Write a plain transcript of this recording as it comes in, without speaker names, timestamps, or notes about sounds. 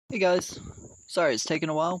Hey guys, sorry it's taken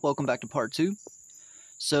a while. Welcome back to part 2.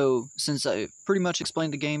 So, since I pretty much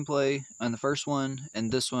explained the gameplay on the first one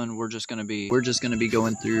and this one, we're just gonna be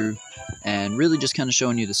going through and really just kind of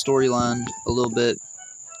showing you the storyline a little bit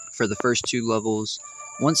for the first 2 levels.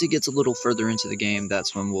 Once it gets a little further into the game,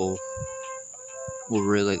 that's when we'll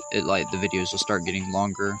really the videos will start getting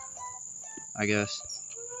longer, I guess.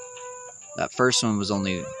 That first one was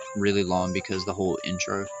only really long because the whole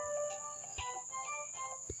intro.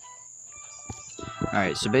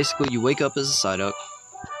 Alright, so basically you wake up as a Psyduck,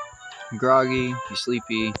 you're groggy, you're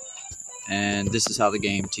sleepy, and this is how the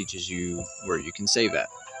game teaches you where you can save at.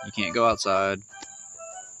 You can't go outside,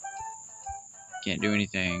 can't do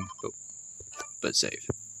anything but save.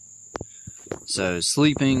 So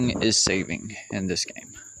sleeping is saving in this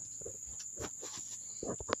game,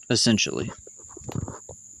 essentially.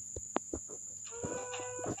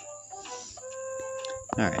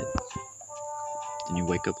 Alright, then you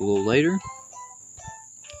wake up a little later,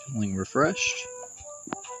 feeling refreshed,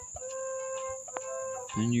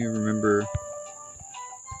 and you remember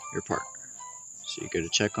your partner. So you go to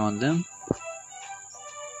check on them.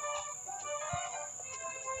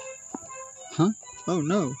 Huh? Oh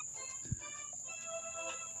no!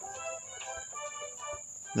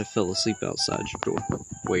 They fell asleep outside your door,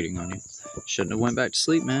 waiting on you. Shouldn't have went back to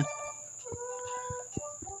sleep, man.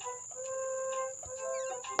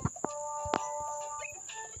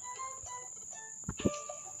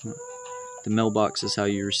 The mailbox is how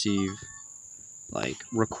you receive, like,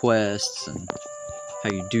 requests and how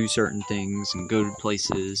you do certain things and go to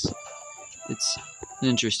places. It's an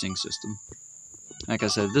interesting system. Like I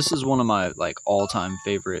said, this is one of my, all-time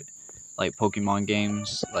favorite, Pokemon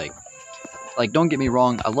games. Like, don't get me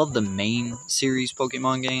wrong, I love the main series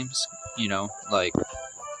Pokemon games. You know,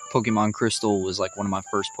 Pokemon Crystal was, one of my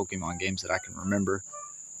first Pokemon games that I can remember.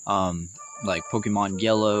 Pokemon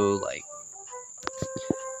Yellow,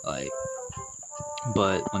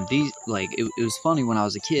 but when these, it was funny when I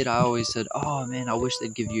was a kid, I always said, oh man, I wish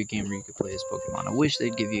they'd give you a game where you could play as Pokemon. I wish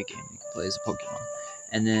they'd give you a game where you could play as a Pokemon.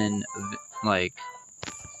 And then,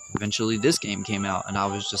 eventually this game came out, and I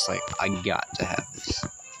was just like, I got to have this.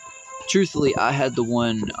 Truthfully, I had the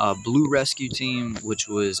one, Blue Rescue Team, which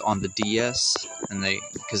was on the DS, and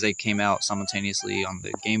because they came out simultaneously on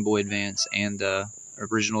the Game Boy Advance and the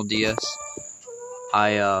original DS.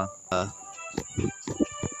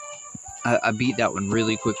 I beat that one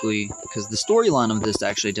really quickly, because the storyline of this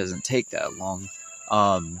actually doesn't take that long.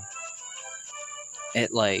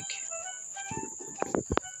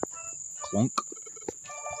 Clunk.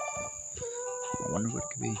 I wonder what it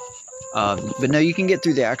could be. But no, you can get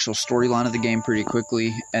through the actual storyline of the game pretty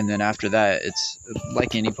quickly, and then after that, it's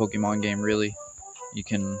like any Pokemon game, really. You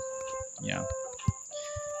can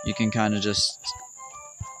kind of just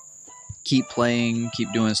keep playing,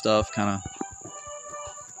 keep doing stuff, kind of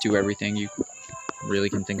do everything you really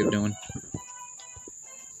can think of doing.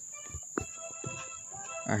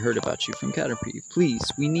 I heard about you from Caterpie. Please,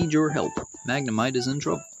 we need your help. Magnemite is in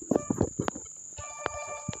trouble.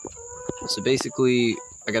 So basically,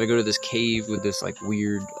 I gotta go to this cave with this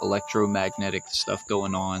weird electromagnetic stuff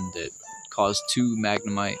going on that caused 2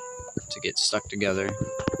 Magnemite to get stuck together.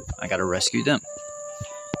 I gotta rescue them.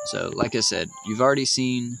 So like I said, you've already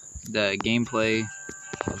seen the gameplay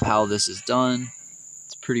of how this is done.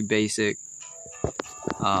 It's pretty basic.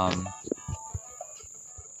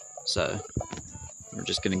 So we're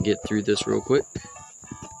just gonna get through this real quick.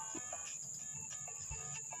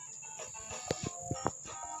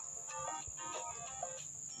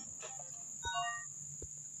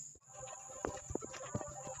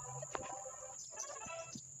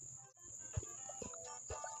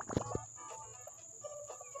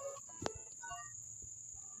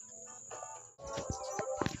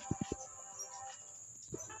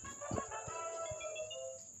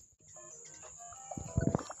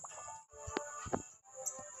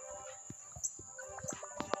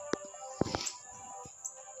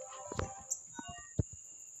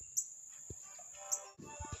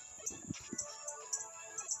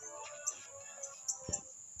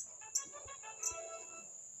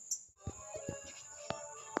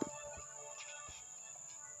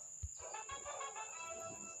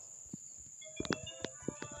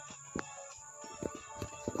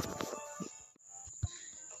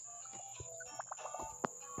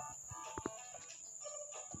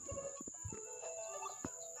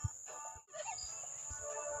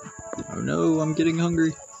 Oh no, I'm getting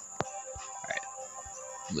hungry. Alright,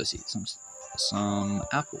 let's eat some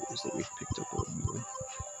apples that we've picked up along the way.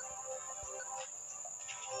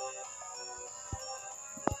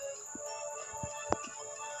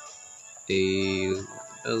 A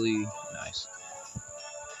belly, nice.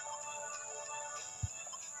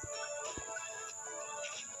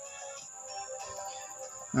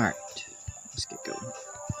 Alright, let's get going.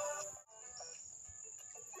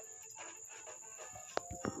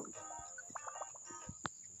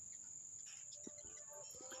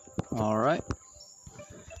 Alright.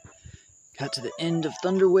 Got to the end of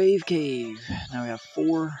Thunderwave Cave. Now we have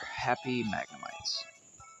 4 happy Magnemites.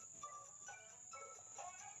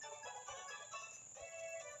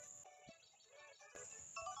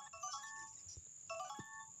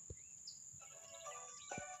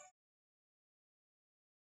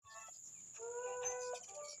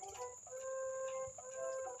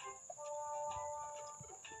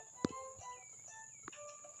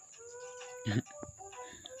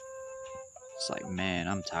 It's like, man,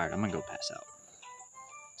 I'm tired. I'm gonna go pass out.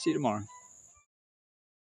 See you tomorrow.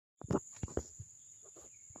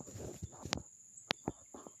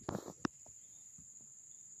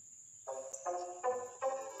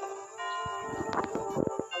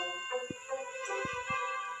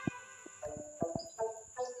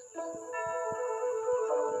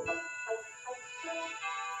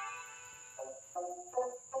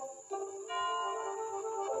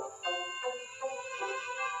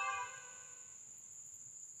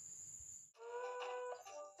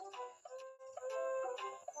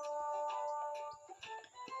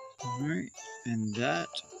 Alright, and that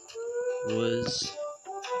was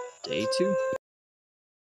day 2.